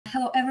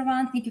Hello,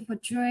 everyone. Thank you for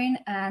joining.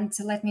 And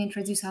let me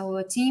introduce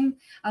our team.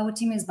 Our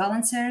team is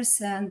Balancers,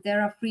 and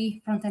there are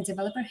 3 front-end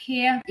developers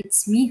here.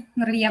 It's me,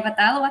 Nurliya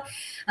Batalova,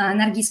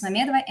 Nargis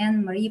Mamedova,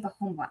 and Maria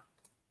Pahomova.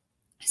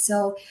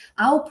 So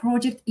our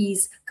project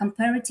is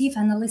comparative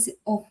analysis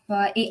of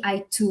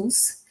AI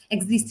tools,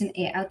 existing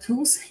AI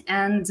tools.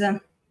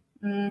 And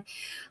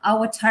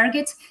our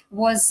target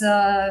was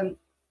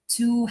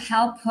to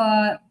help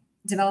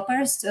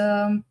developers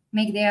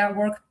make their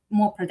work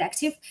more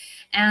productive,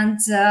 and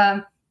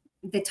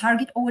the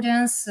target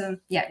audience,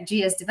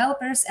 GS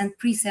developers and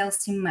pre-sales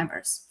team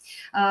members.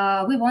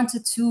 We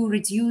wanted to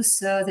reduce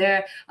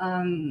their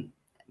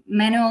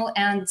manual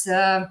and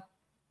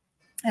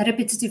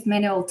repetitive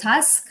manual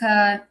task,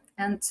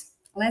 and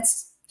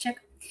let's check.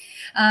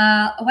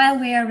 While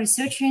we are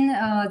researching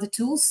the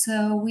tools,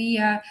 we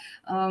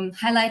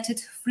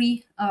highlighted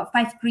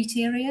 5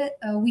 criteria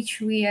which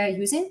we are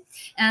using.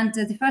 And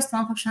the first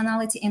one,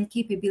 functionality and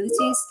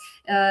capabilities.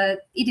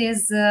 It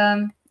is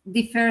the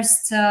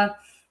first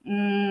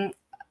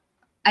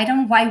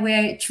item why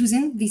we're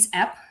choosing this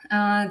app.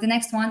 The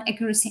next one,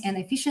 accuracy and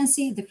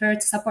efficiency. The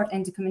third, support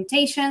and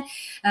documentation,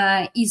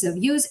 ease of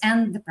use,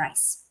 and the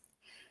price.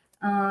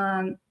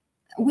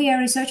 We are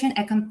researching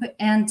and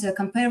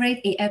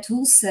comparing AI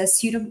tools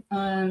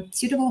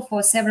suitable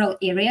for several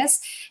areas.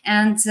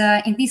 And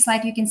in this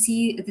slide, you can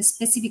see the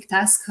specific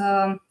task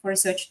for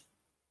research.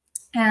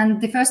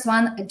 And the first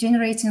one,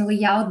 generating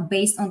layout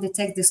based on the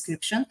text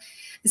description.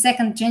 The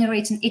second,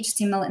 generating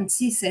HTML and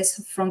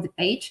CSS from the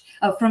page,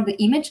 from the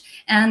image,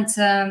 and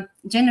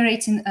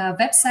generating a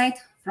website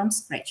from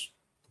scratch.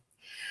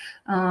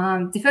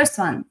 The first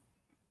one.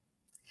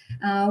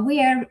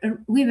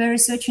 We were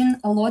researching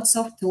lots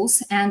of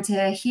tools, and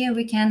here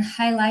we can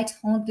highlight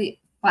only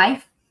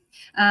 5.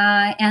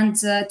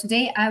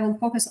 Today I will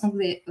focus on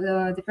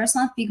the first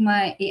one,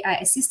 Figma AI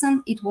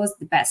Assistant. It was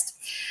the best.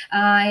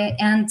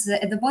 And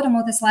at the bottom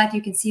of the slide,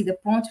 you can see the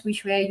prompt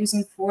which we are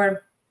using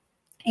for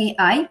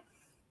AI.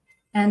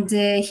 And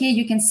here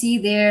you can see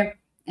their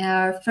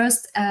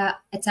first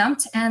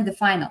attempt and the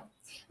final.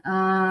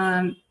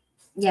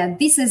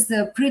 This is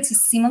pretty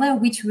similar,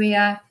 which we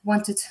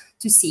wanted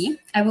to see.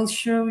 I will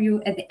show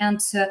you at the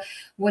end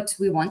what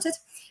we wanted.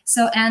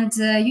 So, and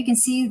you can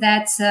see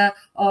that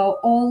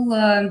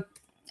all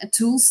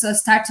tools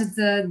started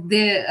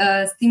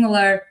the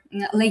similar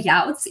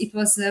layouts. It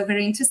was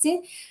very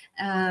interesting.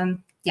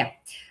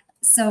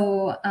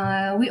 So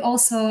we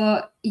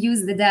also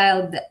use the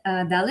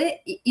DALL-E.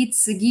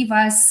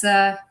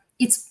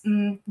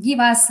 Give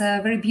us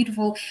a very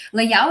beautiful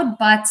layout,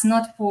 but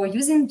not for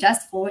using,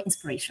 just for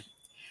inspiration.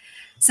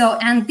 So,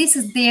 and this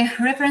is the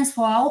reference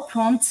for our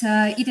prompt.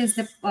 It is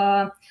the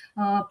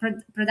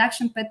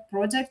production pet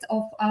project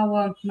of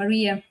our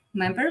Maria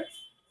member.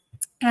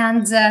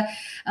 And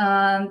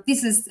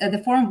this is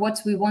the form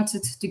what we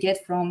wanted to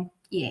get from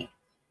EA.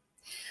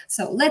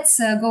 So let's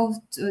go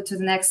to the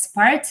next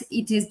part.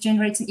 It is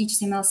generating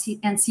HTML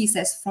and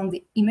CSS from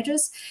the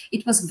images.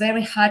 It was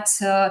very hard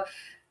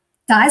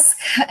task,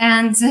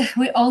 and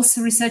we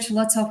also researched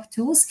lots of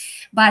tools,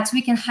 but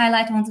we can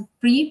highlight on the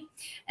 3.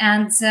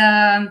 And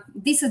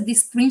this is the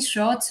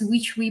screenshot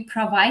which we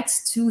provide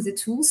to the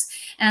tools,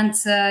 and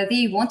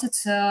they wanted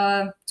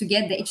to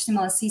get the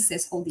HTML and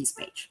CSS on this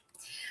page.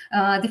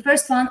 The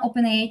first one,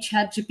 OpenAI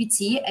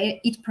ChatGPT,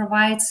 it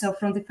provides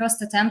from the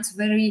first attempt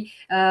very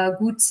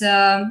good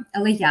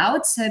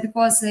layout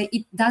because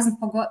it doesn't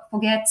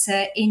forget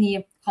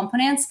any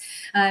components,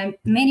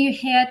 menu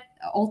head,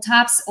 all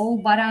tabs, all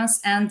buttons,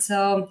 and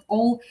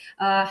all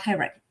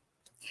hierarchy.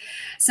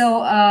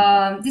 So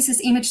this is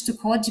image to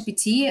code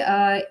GPT.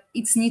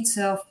 It needs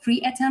a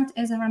 3 attempt,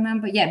 as I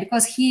remember. Yeah,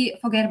 because he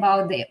forgot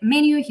about the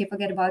menu, he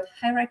forgot about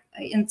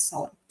hierarchy, and so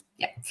on.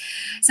 Yeah.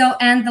 So,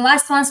 and the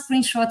last one,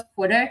 screenshot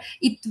coder.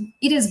 It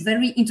is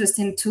very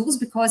interesting tools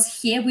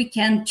because here we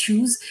can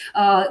choose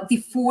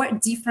the 4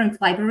 different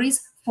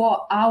libraries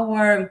for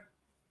our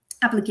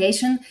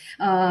application.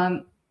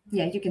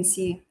 You can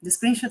see the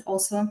screenshot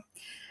also.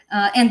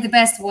 And the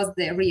best was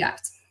the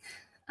React.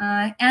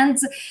 And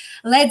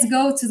let's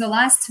go to the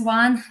last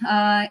one.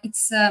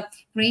 It's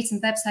creating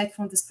website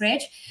from the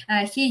scratch.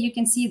 Here you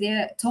can see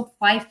the top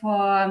 5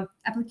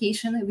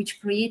 application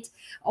which create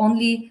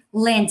only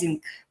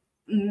landing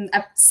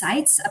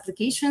sites,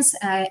 applications,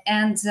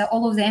 and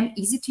all of them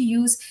easy to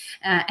use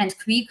and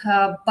quick,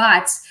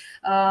 but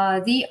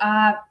they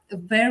are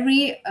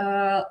very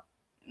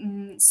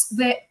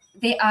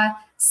they are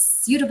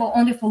suitable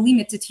only for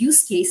limited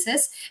use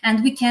cases,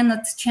 and we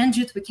cannot change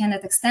it, we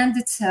cannot extend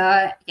it.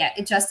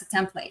 It's just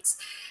templates,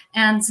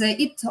 and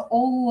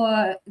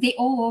they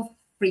all are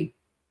free.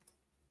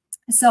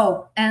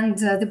 So, and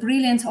the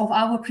brilliance of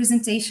our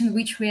presentation,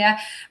 which we are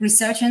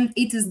researching,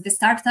 it is the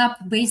startup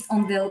based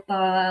on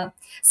the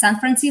San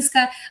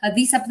Francisco.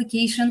 This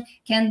application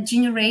can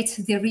generate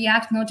the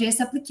React Node.js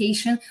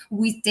application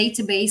with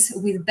database,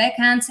 with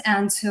backend,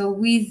 and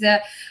with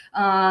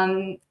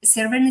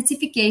server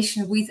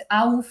notification, with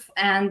AUF,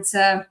 and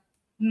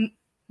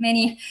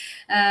many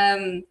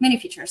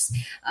features.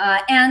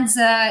 And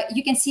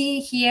you can see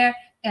here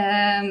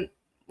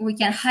we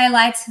can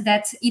highlight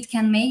that it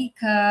can make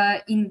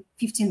in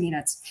 15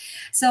 minutes.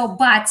 So,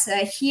 but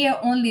here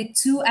only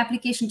 2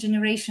 application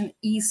generation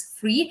is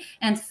free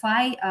and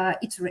 5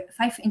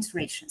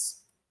 iterations.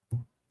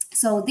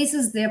 So this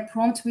is the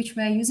prompt which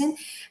we are using.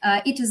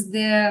 It is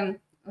the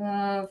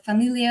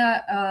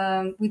familiar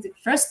with the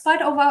first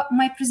part of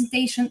my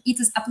presentation. It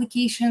is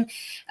application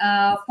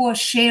for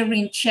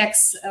sharing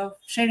checks,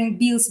 sharing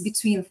bills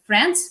between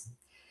friends.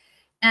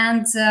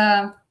 And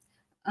the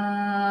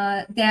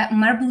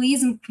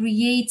Marbleism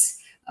creates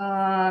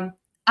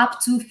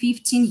up to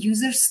 15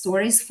 user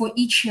stories for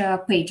each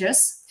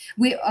pages.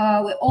 We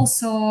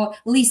also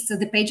list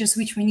the pages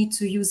which we need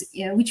to use,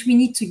 which we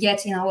need to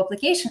get in our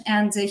application,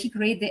 and he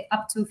created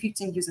up to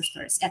 15 user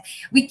stories. And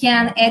we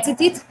can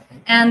edit it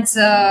and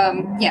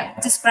yeah,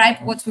 describe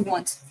what we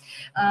want.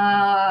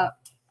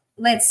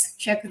 Let's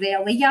check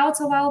the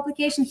layout of our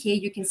application. Here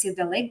you can see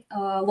the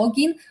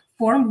login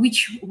form,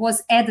 which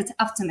was added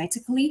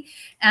automatically,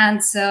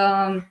 and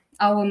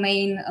our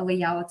main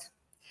layout.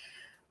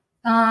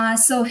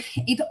 So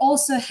it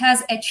also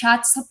has a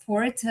chat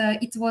support.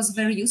 It was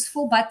very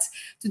useful, but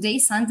today,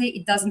 Sunday,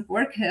 it doesn't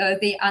work.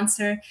 They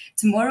answer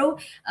tomorrow.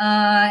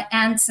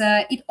 And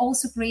it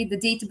also creates the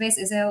database,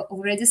 as I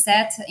already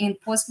said, in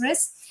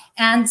Postgres.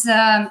 And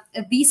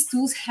these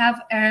tools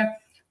have a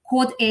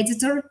code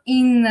editor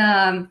in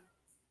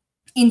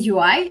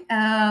UI,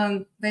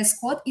 VS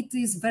Code. It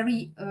is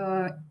very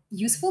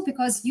useful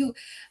because you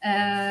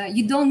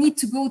don't need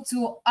to go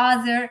to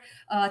other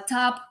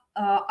tab,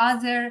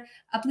 other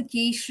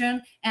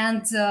application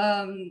and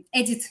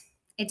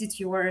edit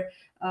your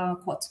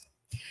code.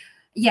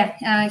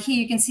 Yeah, here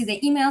you can see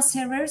the email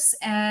server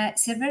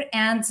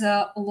and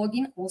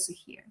login also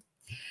here.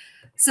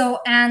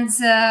 So, and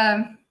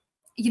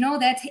you know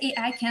that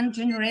AI can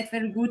generate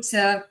very good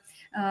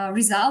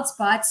results,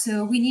 but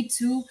we need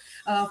to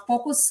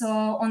focus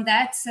on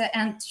that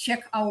and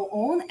check our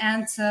own,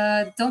 and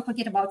don't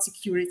forget about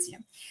security.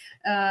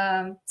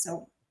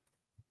 So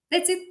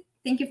that's it.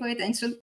 Thank you for your attention.